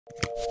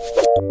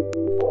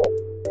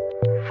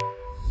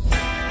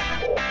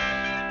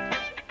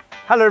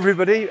Hello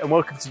everybody and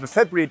welcome to the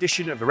February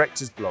edition of the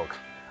Rector's blog.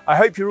 I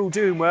hope you're all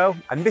doing well,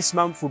 and this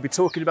month we'll be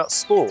talking about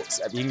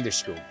sports at the English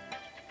School.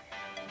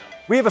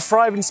 We have a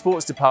thriving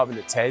sports department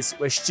at TES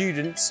where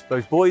students,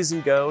 both boys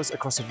and girls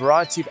across a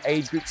variety of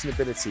age groups and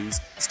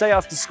abilities, stay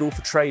after school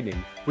for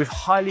training with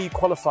highly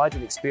qualified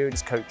and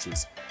experienced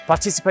coaches,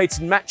 participate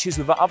in matches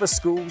with other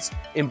schools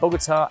in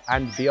Bogota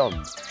and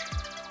beyond.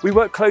 We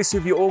work closely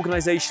with the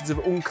organisations of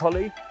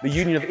UNCOLI, the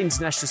Union of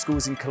International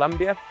Schools in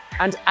Colombia,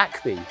 and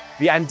ACBI,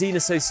 the Andean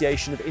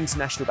Association of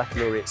International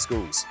Baccalaureate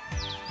Schools.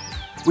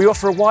 We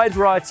offer a wide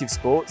variety of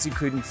sports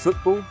including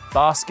football,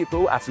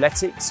 basketball,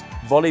 athletics,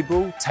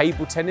 volleyball,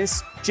 table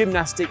tennis,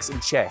 gymnastics and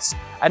chess,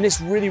 and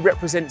this really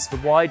represents the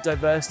wide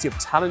diversity of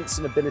talents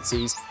and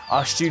abilities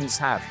our students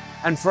have,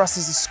 and for us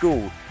as a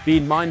school,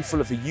 being mindful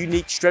of the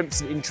unique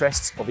strengths and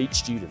interests of each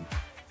student.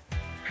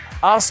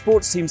 Our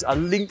sports teams are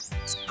linked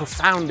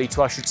profoundly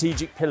to our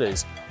strategic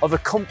pillars of a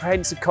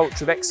comprehensive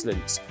culture of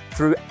excellence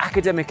through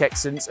academic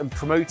excellence and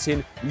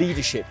promoting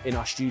leadership in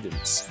our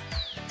students.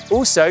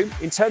 Also,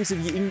 in terms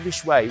of the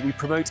English way, we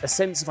promote a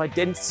sense of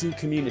identity and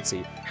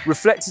community,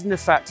 reflected in the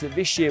fact that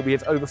this year we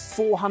have over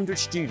 400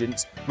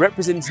 students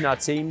representing our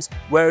teams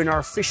wearing our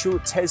official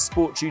TES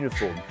sports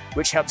uniform,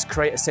 which helps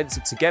create a sense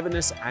of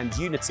togetherness and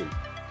unity.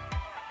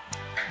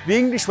 The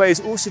English way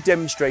is also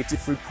demonstrated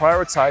through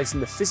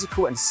prioritising the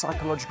physical and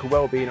psychological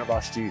well-being of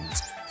our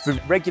students, through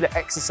regular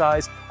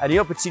exercise and the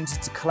opportunity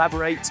to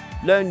collaborate,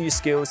 learn new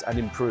skills and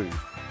improve,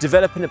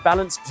 developing a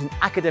balance between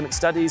academic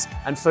studies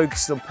and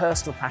focusing on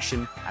personal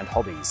passion and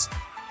hobbies.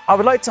 I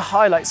would like to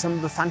highlight some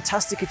of the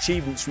fantastic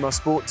achievements from our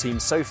sport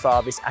teams so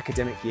far this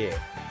academic year,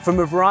 from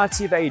a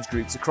variety of age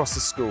groups across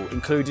the school,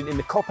 including in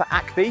the Copa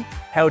ACBI,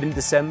 held in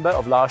December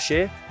of last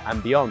year,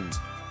 and beyond.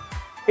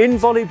 In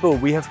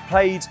volleyball, we have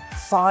played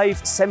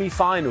 5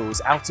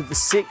 semi-finals out of the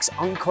 6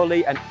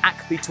 UNCOLI and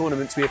ACBI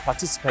tournaments we have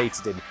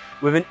participated in,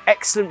 with an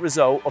excellent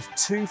result of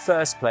 2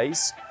 first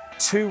place,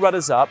 2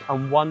 runners-up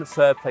and 1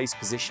 third place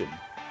position.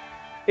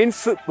 In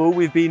football,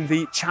 we've been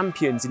the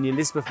champions in the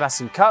Elizabeth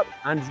Masson Cup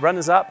and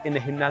runners-up in the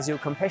Gimnasio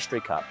Campestre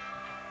Cup.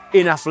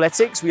 In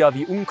athletics, we are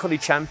the UNCOLI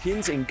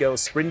champions in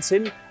girls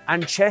sprinting,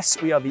 and chess,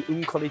 we are the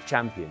UNCOLI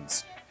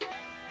champions.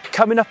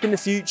 Coming up in the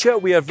future,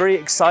 we are very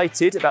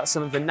excited about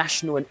some of the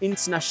national and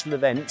international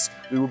events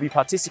we will be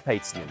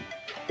participating in.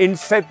 In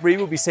February,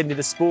 we'll be sending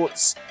a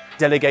sports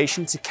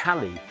delegation to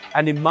Cali,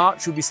 and in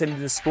March, we'll be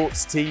sending the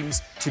sports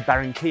teams to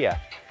Barranquilla.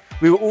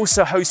 We will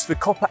also host the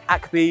Copa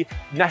ACBI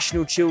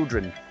National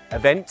Children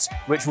event,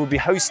 which we'll be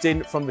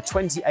hosting from the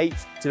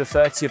 28th to the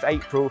 30th of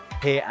April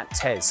here at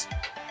TES.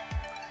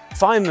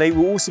 Finally,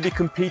 we'll also be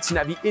competing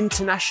at the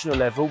international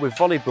level with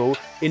volleyball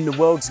in the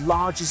world's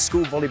largest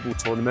school volleyball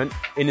tournament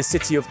in the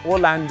city of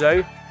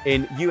Orlando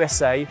in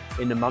USA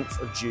in the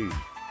month of June.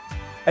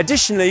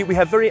 Additionally, we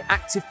have very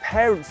active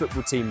parent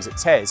football teams at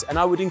TES, and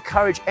I would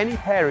encourage any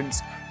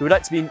parents who would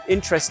like to be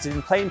interested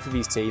in playing for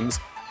these teams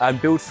and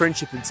build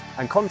friendship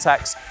and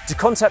contacts to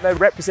contact their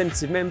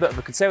representative member of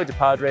the Consejo de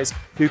Padres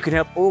who can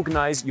help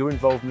organise your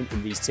involvement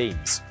in these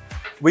teams.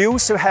 We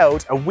also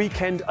held a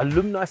weekend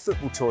alumni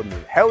football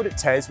tournament held at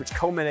TES, which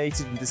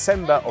culminated in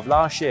December of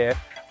last year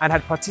and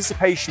had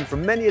participation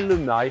from many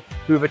alumni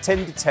who have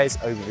attended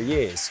TES over the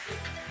years.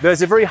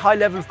 There's a very high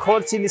level of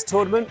quality in this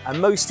tournament,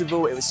 and most of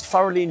all, it was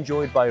thoroughly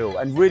enjoyed by all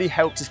and really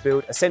helped us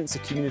build a sense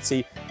of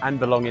community and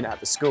belonging at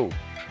the school.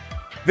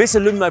 This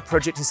alumni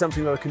project is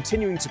something we're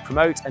continuing to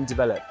promote and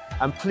develop,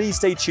 and please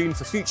stay tuned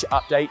for future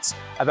updates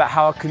about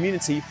how our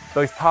community,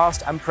 both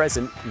past and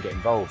present, can get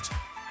involved.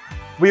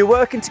 We are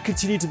working to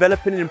continue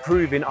developing and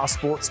improving our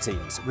sports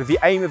teams with the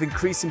aim of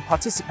increasing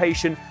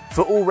participation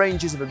for all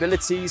ranges of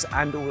abilities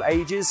and all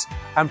ages,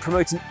 and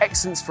promoting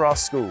excellence for our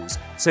schools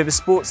so the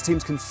sports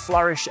teams can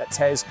flourish at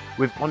TES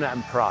with honour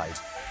and pride.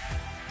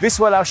 This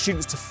will allow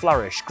students to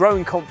flourish, grow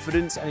in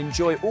confidence and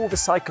enjoy all the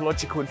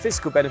psychological and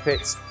physical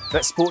benefits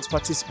that sports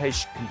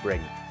participation can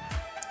bring.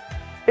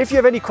 If you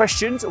have any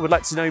questions or would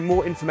like to know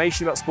more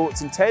information about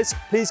sports in TES,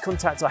 please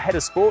contact our Head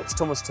of Sports,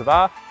 Thomas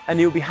Tovar, and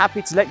he'll be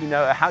happy to let you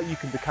know how you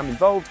can become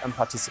involved and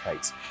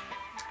participate.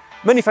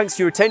 Many thanks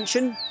for your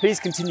attention. Please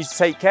continue to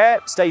take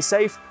care, stay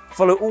safe,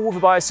 follow all the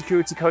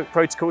biosecurity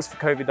protocols for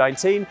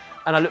COVID-19,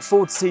 and I look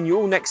forward to seeing you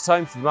all next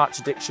time for the March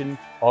edition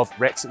of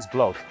Rector's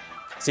blog.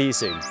 See you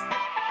soon.